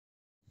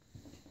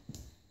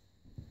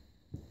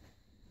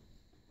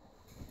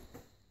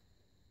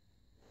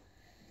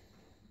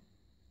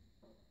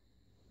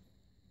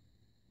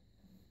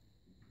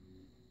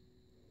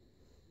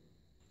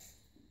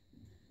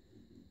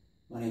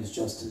name is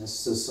Justin.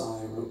 This is a song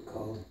I wrote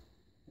called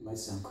It Might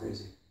Sound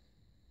Crazy.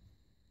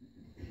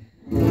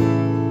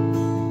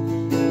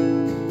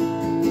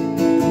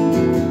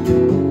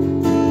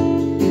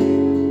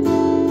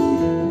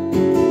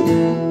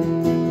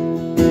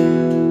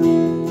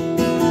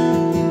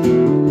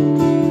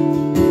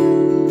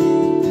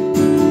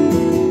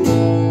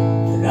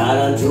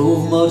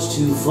 Much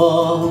too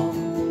far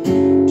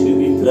to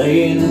be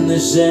playing in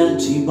this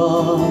empty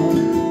bar.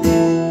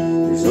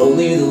 There's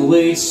only the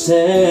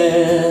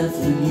waitstaff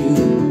and you.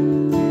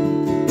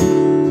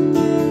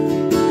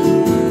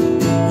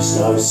 I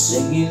started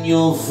singing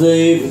your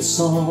favorite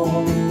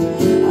song.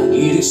 I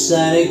get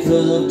excited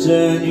cause I've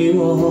turned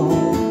you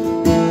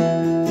on,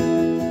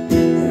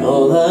 and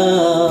all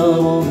I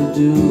wanna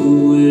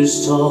do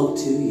is talk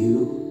to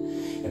you.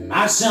 It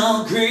might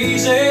sound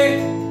crazy,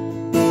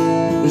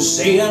 but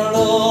say I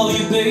love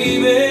you,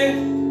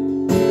 baby.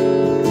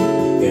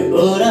 Yeah,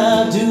 but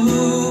I do.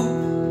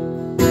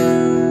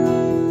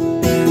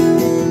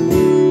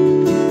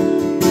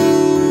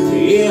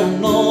 Yeah, I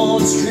know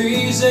it's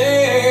crazy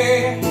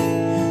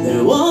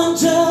that one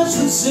touch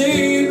would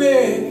save me.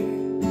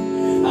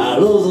 I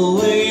love the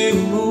way you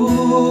move.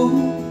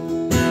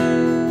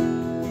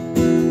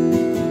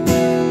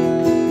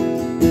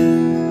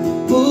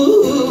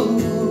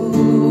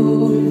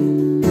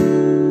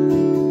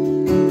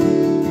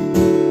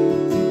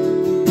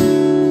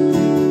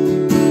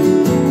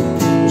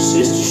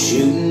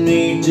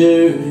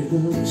 Dirty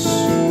looks,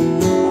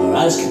 our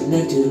eyes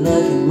connected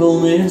like in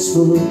romance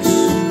books,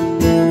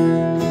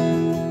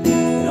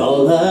 and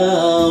all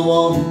I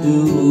want to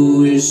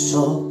do is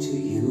talk to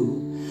you.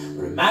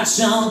 But it might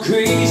sound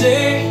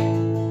crazy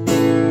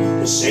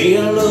to say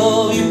I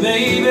love you,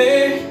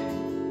 baby,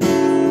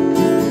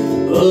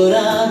 but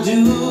I do.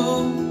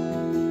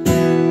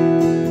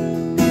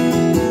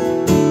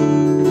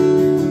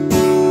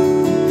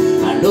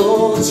 I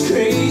know it's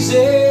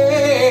crazy,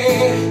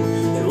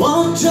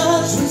 one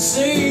touch would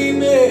save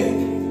me.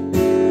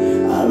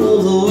 I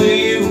love the way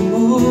you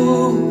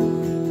move.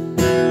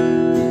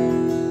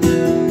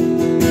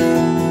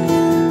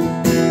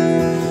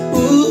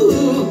 Ooh,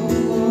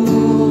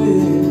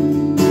 yeah.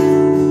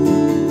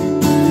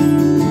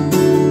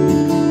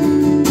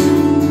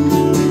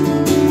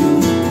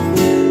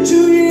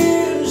 2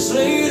 years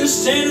later,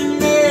 standing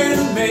there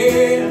to me,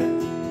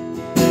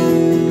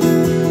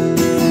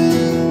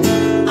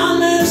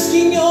 I'm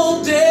asking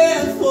your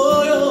dad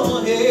for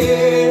your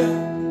hair.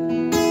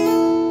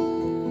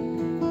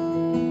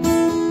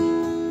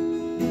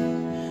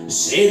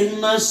 Said it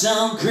might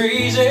sound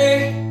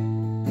crazy,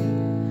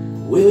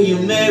 will you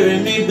marry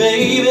me,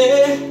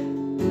 baby?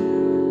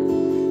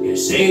 You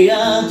say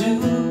I do.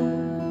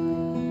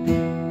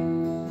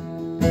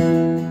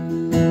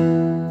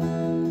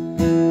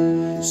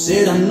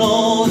 Said I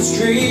know it's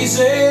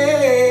crazy,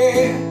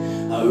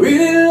 I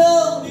really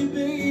love you,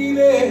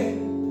 baby.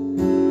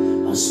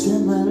 I'll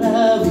spend my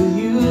life with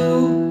you.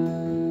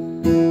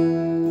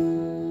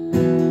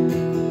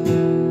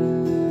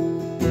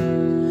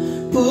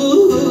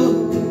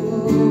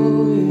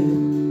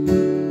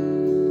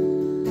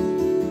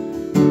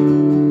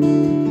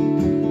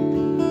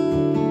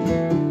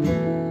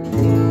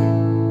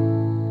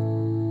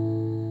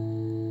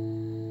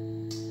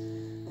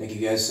 Thank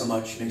you guys so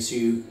much.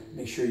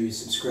 Make sure you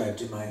subscribe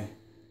to my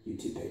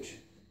YouTube page.